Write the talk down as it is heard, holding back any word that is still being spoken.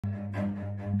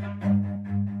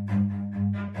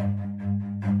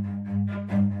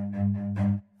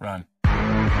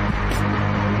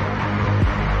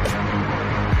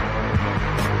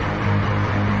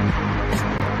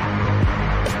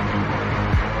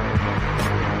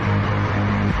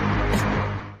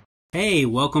Hey,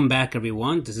 welcome back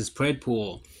everyone. This is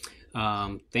Predpool.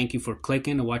 Thank you for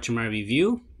clicking and watching my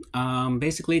review.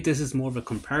 Basically, this is more of a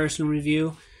comparison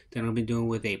review that I'll be doing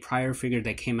with a prior figure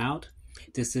that came out.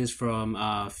 This is from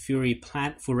Furay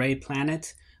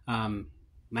Planet,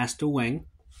 Master Weng.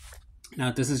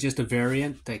 Now, this is just a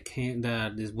variant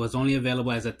that was only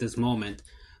available as at this moment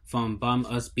from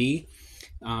Bombusbee.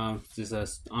 This is an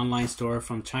online store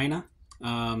from China.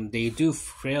 They do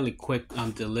fairly quick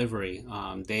delivery.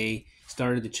 They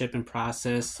started the shipping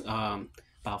process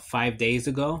about 5 days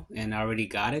ago and already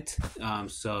got it.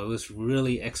 So it was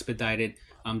really expedited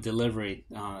delivery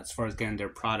as far as getting their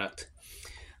product.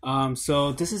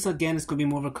 So this is, again, it's going to be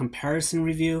more of a comparison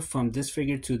review from this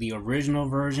figure to the original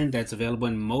version that's available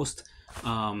in most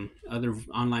other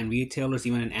online retailers.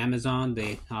 Even in Amazon,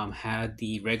 they had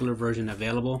the regular version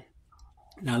available.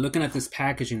 Now, looking at this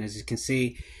packaging, as you can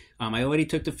see, I already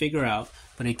took the figure out,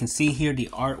 but you can see here the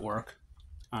artwork.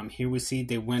 Here we see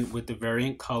they went with the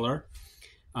variant color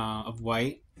of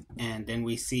white, and then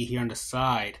we see here on the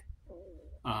side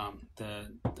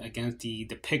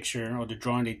the picture or the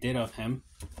drawing they did of him.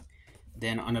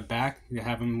 Then on the back, you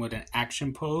have him with an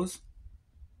action pose,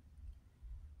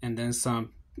 and then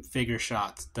some figure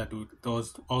shots that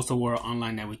those also were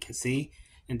online that we can see.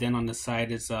 And then on the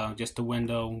side is just a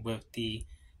window with the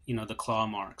the claw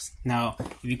marks. Now,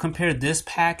 if you compare this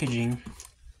packaging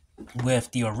with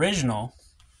the original,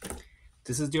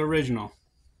 this is the original.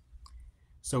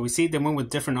 So we see they went with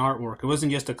different artwork. It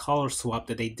wasn't just a color swap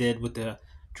that they did with the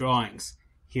drawings.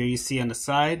 Here you see on the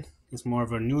side, it's more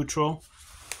of a neutral.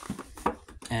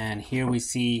 And here we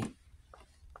see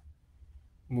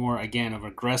more, again, of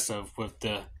aggressive with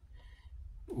the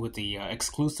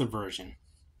exclusive version.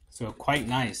 So quite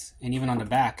nice. And even on the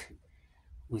back,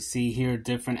 we see here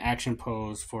different action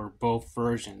pose for both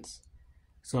versions.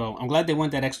 So I'm glad they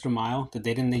went that extra mile, that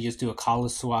they didn't just do a color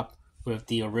swap with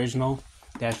the original.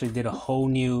 They actually did a whole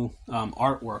new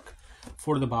artwork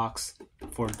for the box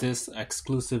for this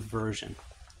exclusive version.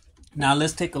 Now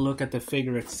let's take a look at the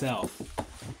figure itself.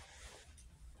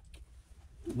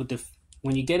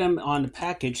 When you get him on the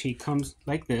package, he comes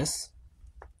like this.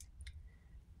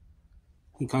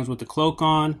 He comes with the cloak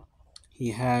on.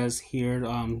 He has here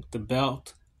the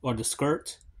belt or the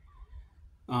skirt.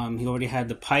 He already had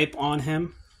the pipe on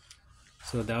him,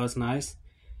 so that was nice.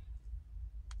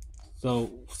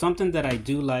 So something that I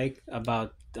do like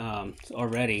about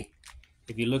already,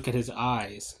 if you look at his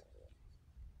eyes,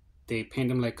 they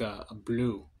paint him like a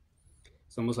blue.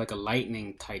 It's almost like a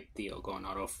lightning type deal going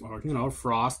out of, or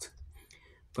frost.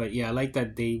 But yeah, I like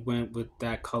that they went with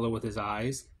that color with his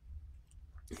eyes.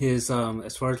 His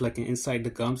as far as like inside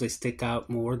the gums, they stick out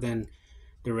more than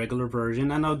the regular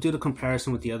version, and I'll do the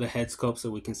comparison with the other head sculpt so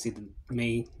we can see the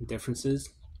main differences.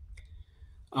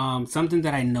 Something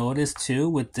that I noticed too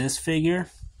with this figure,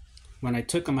 when I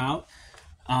took him out,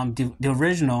 the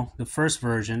original, the first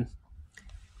version,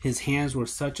 his hands were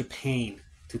such a pain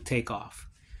to take off.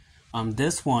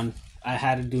 This one, I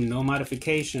had to do no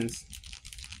modifications.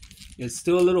 It's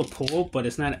still a little pull, but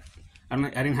it's not. I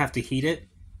didn't have to heat it.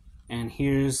 And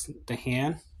here's the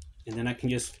hand, and then I can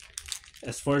just,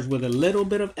 as far as with a little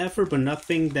bit of effort, but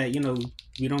nothing that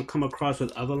we don't come across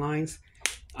with other lines,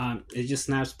 it just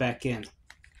snaps back in.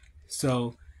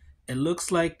 So it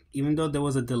looks like, even though there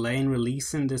was a delay in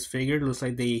releasing this figure, it looks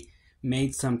like they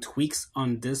made some tweaks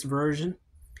on this version,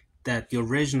 that the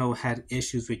original had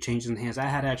issues with changing the hands. I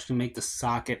had to actually make the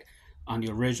socket on the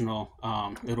original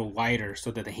a little wider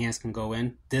so that the hands can go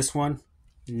in. This one,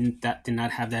 that did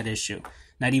not have that issue.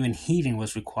 Not even heating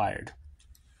was required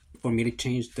for me to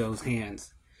change those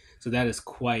hands. So that is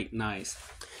quite nice.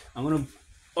 I'm going to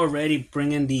already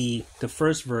bring in the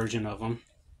first version of them,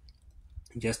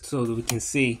 just so that we can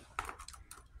see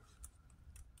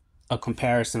a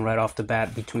comparison right off the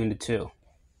bat between the two.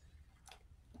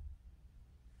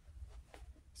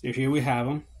 So here we have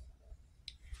them.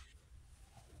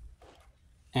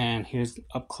 And here's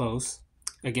up close.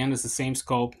 Again, it's the same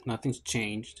sculpt, nothing's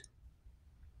changed.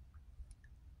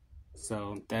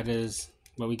 So that is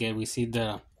what we get. We see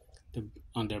the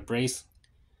on their brace,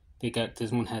 they got,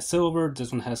 this one has silver,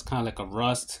 this one has kind of like a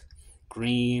rust,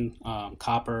 green,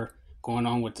 copper going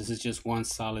on with this is just one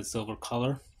solid silver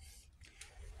color.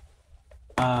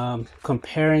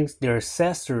 Comparing their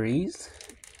accessories,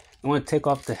 I want to take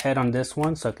off the head on this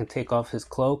one so I can take off his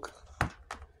cloak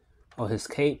or his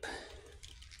cape.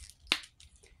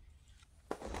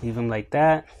 Leave him like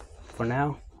that for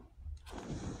now.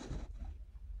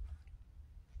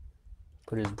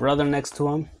 Put his brother next to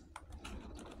him.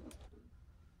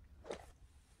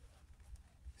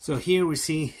 So here we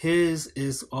see his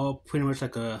is all pretty much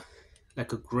like a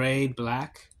gray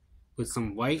black with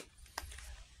some white.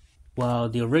 While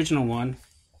the original one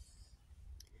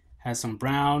has some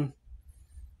brown,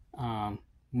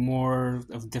 more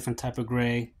of a different type of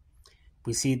gray.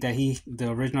 We see that the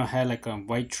original had like a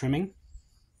white trimming,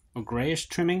 or grayish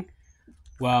trimming,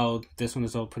 while this one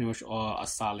is all pretty much all a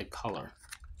solid color.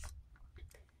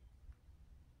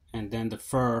 And then the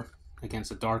fur,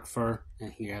 against a dark fur,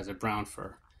 and here has a brown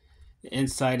fur. The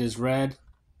inside is red,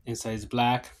 inside is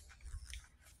black.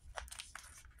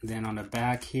 Then on the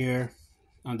back here,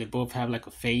 they both have like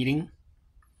a fading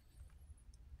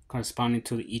corresponding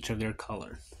to each of their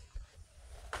color.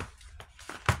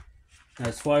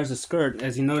 As far as the skirt,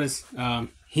 as you notice,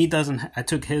 he doesn't. I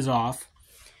took his off,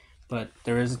 but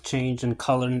there is a change in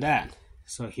color in that.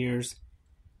 So here's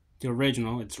the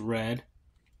original. It's red.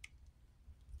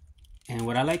 And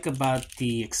what I like about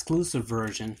the exclusive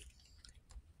version,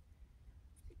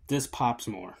 this pops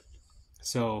more.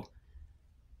 So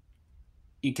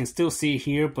you can still see it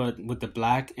here, but with the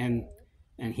black and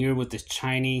here with this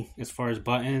shiny as far as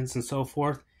buttons and so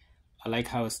forth, I like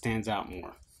how it stands out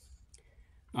more.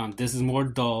 This is more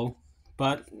dull,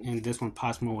 and this one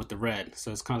pops more with the red,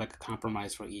 so it's kind of like a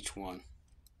compromise for each one.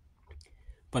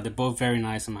 But they're both very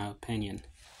nice in my opinion.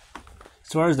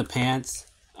 As far as the pants,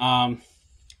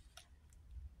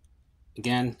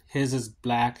 again, his is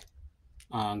black.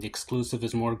 The exclusive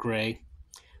is more gray,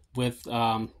 with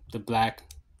the black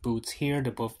boots here.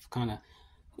 They're both kind of,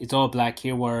 it's all black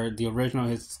here, where the original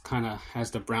is kind of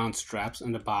has the brown straps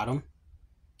in the bottom,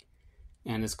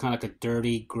 and it's kind of like a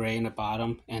dirty gray in the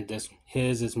bottom, and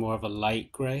his is more of a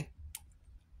light gray.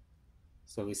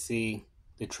 So we see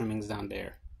the trimmings down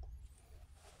there,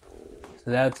 so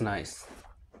that's nice.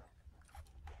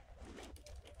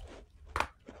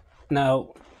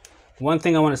 Now, one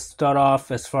thing I want to start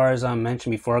off, as far as I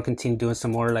mentioned before, I'll continue doing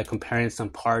some more like comparing some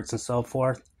parts and so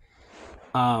forth.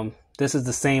 This is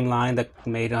the same line that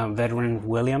made Veteran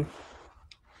William.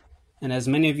 And as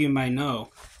many of you might know,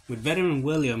 with Veteran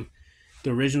William, the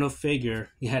original figure,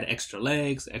 he had extra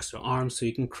legs, extra arms, so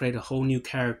you can create a whole new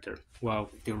character.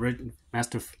 While the original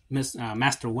Master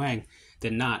Weng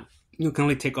did not. You can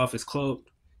only take off his cloak,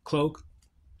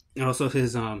 and also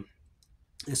his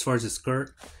as far as his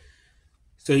skirt.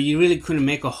 So you really couldn't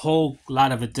make a whole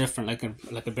lot of it different,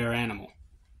 like a bare animal.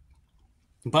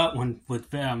 But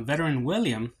with Veteran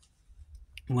William,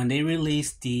 when they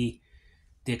released the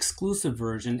exclusive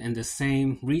version in the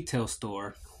same retail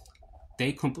store,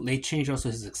 they changed also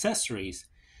his accessories.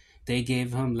 They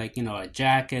gave him a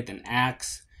jacket, an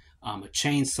axe, a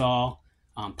chainsaw,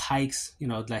 pikes.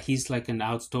 Like he's like an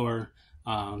outdoor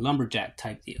lumberjack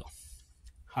type deal.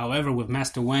 However, with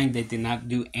Master Weng, they did not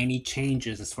do any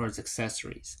changes as far as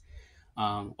accessories.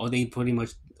 All they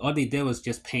did was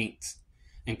just paints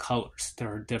and colors that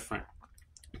are different.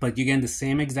 But you get the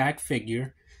same exact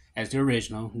figure as the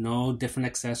original, no different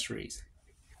accessories.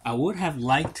 I would have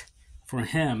liked for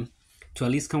him to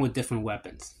at least come with different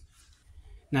weapons.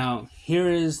 Now, here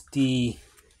is the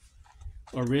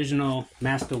original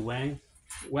Master Weng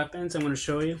weapons I'm going to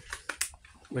show you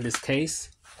with his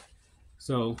case.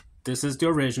 So this is the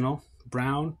original,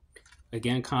 brown,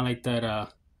 again kind of like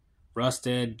that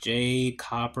rusted, jade,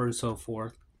 copper, and so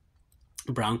forth,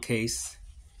 brown case.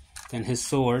 Then his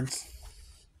swords,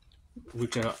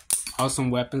 which are awesome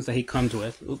weapons that he comes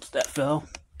with. Oops, that fell.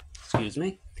 Excuse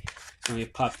me. Let me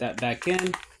pop that back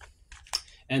in.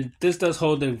 And this does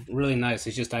hold it really nice.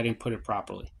 It's just I didn't put it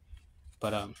properly.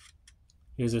 But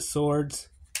here's his swords.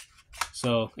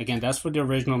 So again, that's for the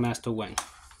original Master Weng.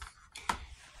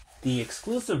 The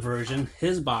exclusive version,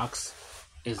 his box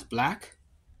is black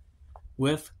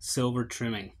with silver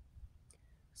trimming.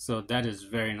 So that is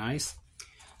very nice.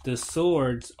 The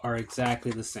swords are exactly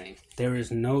the same. There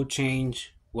is no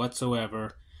change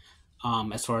whatsoever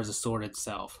as far as the sword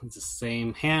itself. It's the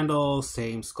same handle,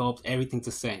 same sculpt, everything's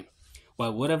the same. What I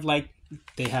would have liked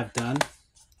they have done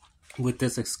with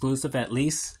this exclusive at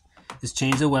least is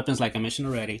change the weapons like I mentioned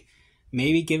already.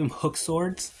 Maybe give him hook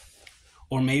swords,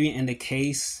 or maybe in the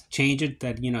case change it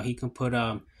that he can put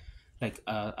like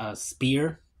a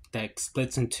spear that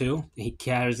splits in two. He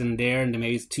carries in there, and then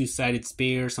maybe it's two-sided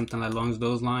spear, something along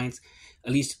those lines.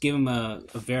 At least give him a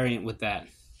variant with that.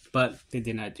 But they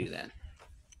did not do that.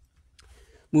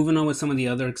 Moving on with some of the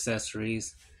other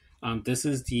accessories. This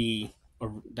is the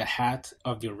hat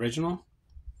of the original,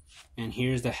 and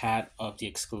here's the hat of the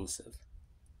exclusive.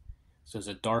 So it's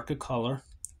a darker color.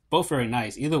 Both very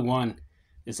nice. Either one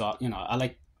is all, I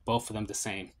like both of them the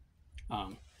same.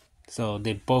 So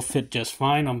they both fit just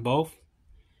fine on both.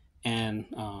 And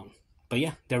but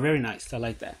yeah, they're very nice. I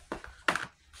like that.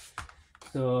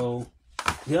 So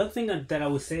the other thing that I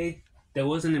would say, there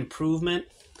was an improvement.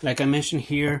 Like I mentioned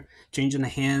here, changing the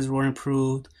hands were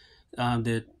improved.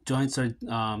 The joints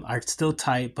are still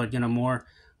tight, but more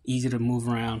easy to move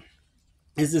around.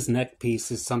 This neck piece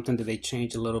is something that they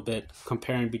changed a little bit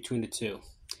comparing between the two.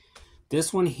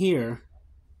 This one here,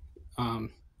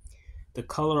 the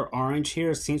color orange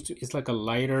here it's like a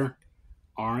lighter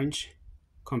orange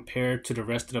compared to the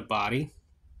rest of the body.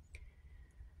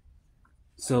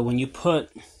 So when you put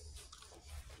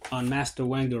on Master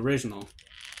Weng, the original,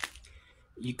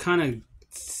 you kind of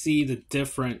see the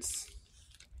difference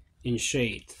in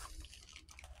shade.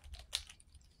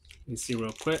 Let me see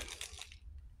real quick.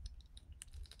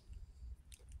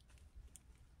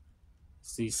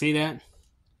 So you see that?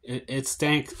 It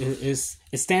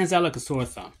stands out like a sore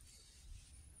thumb.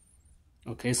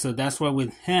 Okay, so that's why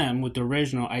with him, with the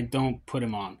original, I don't put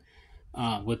him on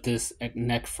with this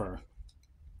neck fur.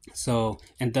 So,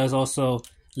 and does also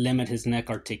limit his neck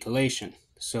articulation.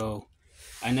 So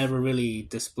I never really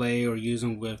display or use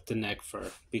him with the neck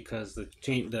fur because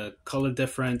the color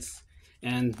difference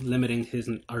and limiting his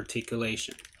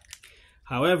articulation.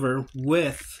 However,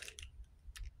 with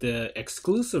the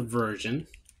exclusive version,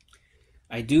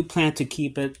 I do plan to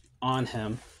keep it on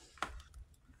him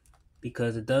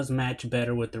because it does match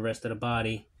better with the rest of the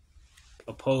body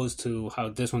opposed to how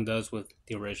this one does with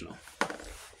the original.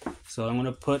 So I'm going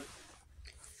to put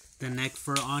the neck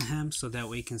fur on him so that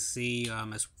we can see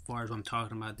as far as I'm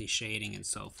talking about the shading and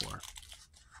so forth.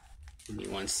 Give me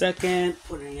 1 second,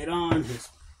 putting it on. His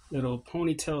little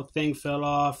ponytail thing fell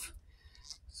off.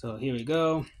 So here we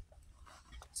go.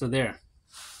 So there.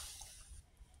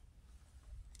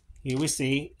 Here we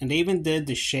see, and they even did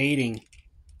the shading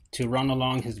to run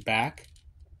along his back.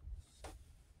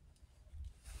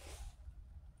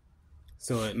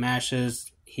 So it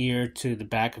matches here to the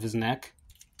back of his neck.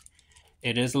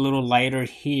 It is a little lighter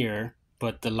here,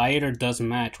 but the lighter does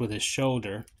match with his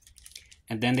shoulder.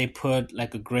 And then they put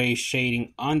like a gray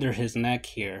shading under his neck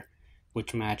here,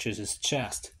 which matches his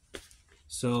chest.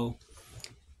 So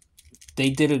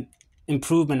they did an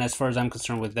improvement as far as I'm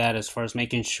concerned with that, as far as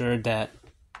making sure that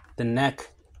the neck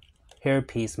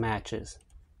hairpiece matches.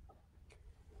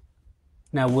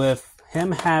 Now with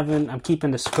him I'm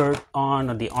keeping the skirt on,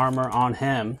 or the armor on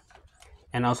him,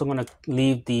 and also going to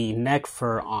leave the neck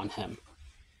fur on him.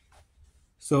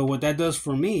 So what that does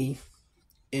for me,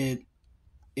 it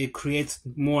creates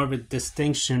more of a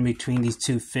distinction between these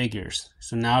two figures.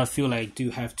 So now I feel like I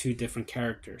do have two different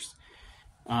characters.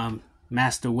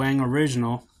 Master Weng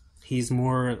original, he's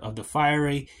more of the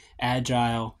fiery,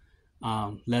 agile,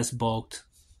 less bulked.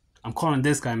 I'm calling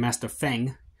this guy Master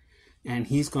Feng, and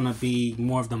he's gonna be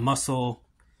more of the muscle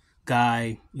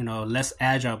guy, less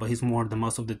agile, but he's more of the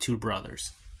muscle of the two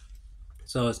brothers.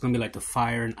 So it's gonna be like the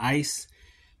fire and ice.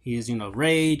 He is,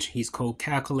 rage. He's cold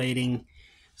calculating.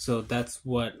 So that's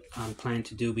what I'm planning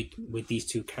to do with these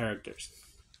two characters.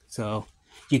 So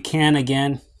you can,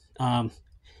 again,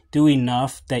 do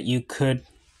enough that you could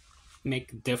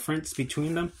make a difference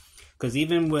between them. Because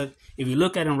even if you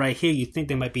look at him right here, you think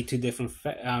they might be two different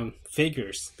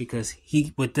figures. Because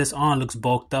he, with this on, looks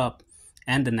bulked up,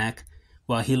 and the neck,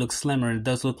 while he looks slimmer, and it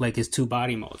does look like his two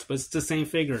body molds. But it's the same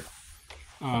figure.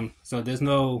 So there's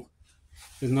no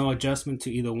adjustment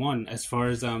to either one as far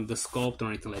as the sculpt or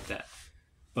anything like that.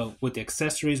 But with the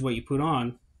accessories, what you put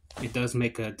on, it does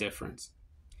make a difference.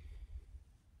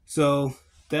 So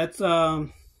that's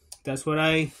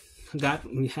what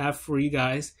we have for you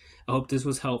guys. I hope this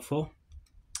was helpful.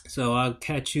 So I'll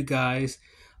catch you guys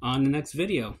on the next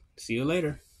video. See you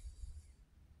later.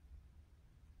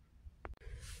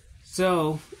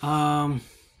 So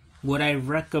would I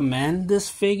recommend this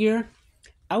figure?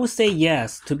 I would say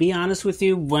yes. To be honest with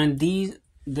you, when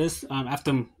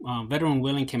after Veteran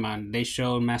Willing came out, they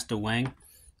showed Master Weng.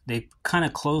 They kind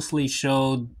of closely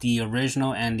showed the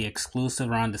original and the exclusive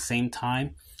around the same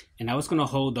time. And I was going to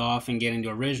hold off and get into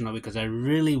the original because I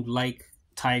really like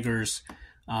tigers,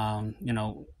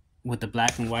 with the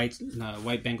black and white,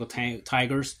 white Bengal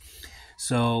tigers.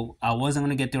 So I wasn't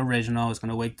going to get the original. I was going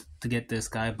to wait to get this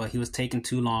guy, but he was taking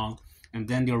too long. And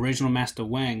then the original Master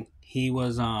Weng, he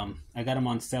was, I got him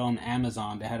on sale on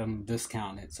Amazon. They had him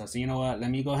discounted. So I said, you know what, let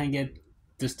me go ahead and get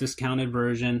this discounted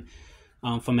version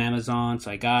from Amazon. So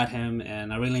I got him,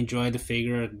 and I really enjoyed the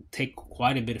figure. I take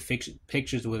quite a bit of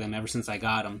pictures with him ever since I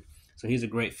got him. So he's a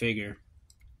great figure.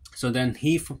 So then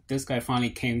this guy finally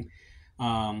came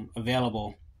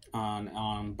available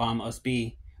on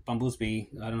Bombusbee.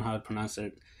 I don't know how to pronounce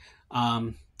it.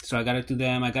 So I got it through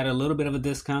them. I got a little bit of a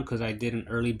discount because I did an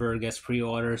early bird guest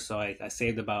pre-order, so I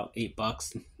saved about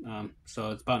 $8.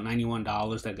 So it's about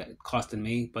 $91 that it costed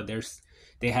me, but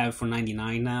they have it for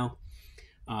 $99 now.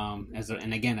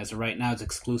 And again, as of right now, it's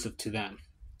exclusive to them.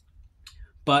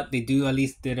 but they do at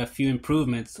least did a few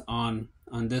improvements on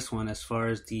this one as far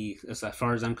as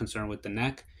I'm concerned with the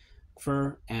neck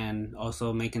fur, and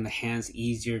also making the hands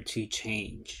easier to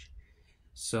change.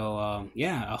 So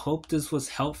yeah, I hope this was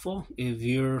helpful if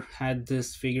you had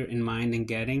this figure in mind in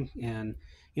getting. And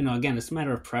again, it's a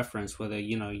matter of preference whether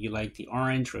you like the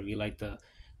orange or if you like the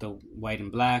white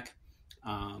and black.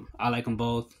 I like them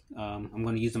both. I'm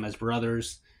going to use them as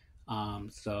brothers.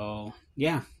 So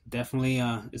yeah, definitely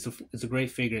it's a great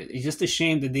figure. It's just a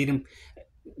shame that they didn't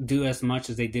do as much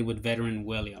as they did with veteran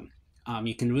William.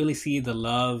 You can really see the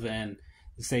love and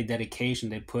say dedication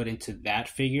they put into that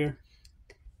figure.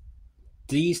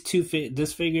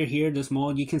 This figure here, this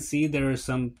mold, you can see there is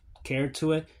some care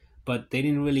to it, but they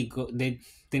didn't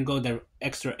go the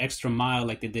extra mile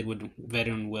like they did with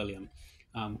veteran William.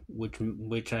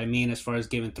 Which I mean, as far as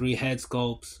giving 3 head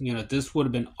sculpts, this would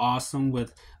have been awesome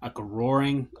with like a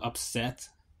roaring upset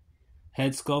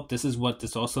head sculpt. This is what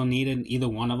this also needed. Either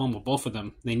one of them or both of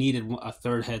them, they needed a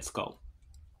 3rd head sculpt,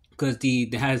 because he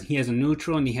has a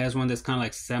neutral and he has one that's kind of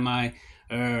like semi,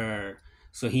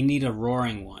 so he needed a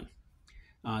roaring one.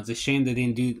 It's a shame they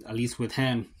didn't do, at least with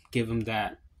him, give him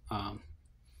that. And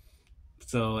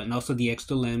also the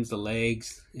extra limbs, the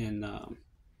legs, and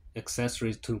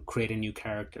accessories to create a new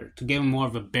character, to give him more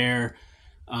of a bear,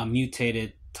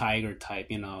 mutated tiger type.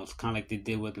 It's kind of like they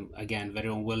did with, again,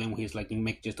 veteran William. He's like, you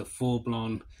make just a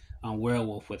full-blown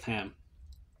werewolf with him.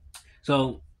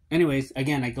 So anyways,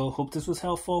 again, I hope this was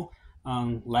helpful.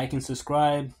 Like and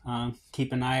subscribe.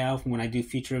 Keep an eye out when I do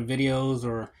future videos,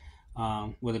 or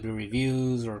whether it be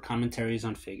reviews or commentaries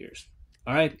on figures.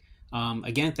 All right.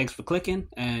 Again, thanks for clicking,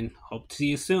 and hope to see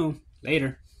you soon.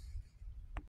 Later.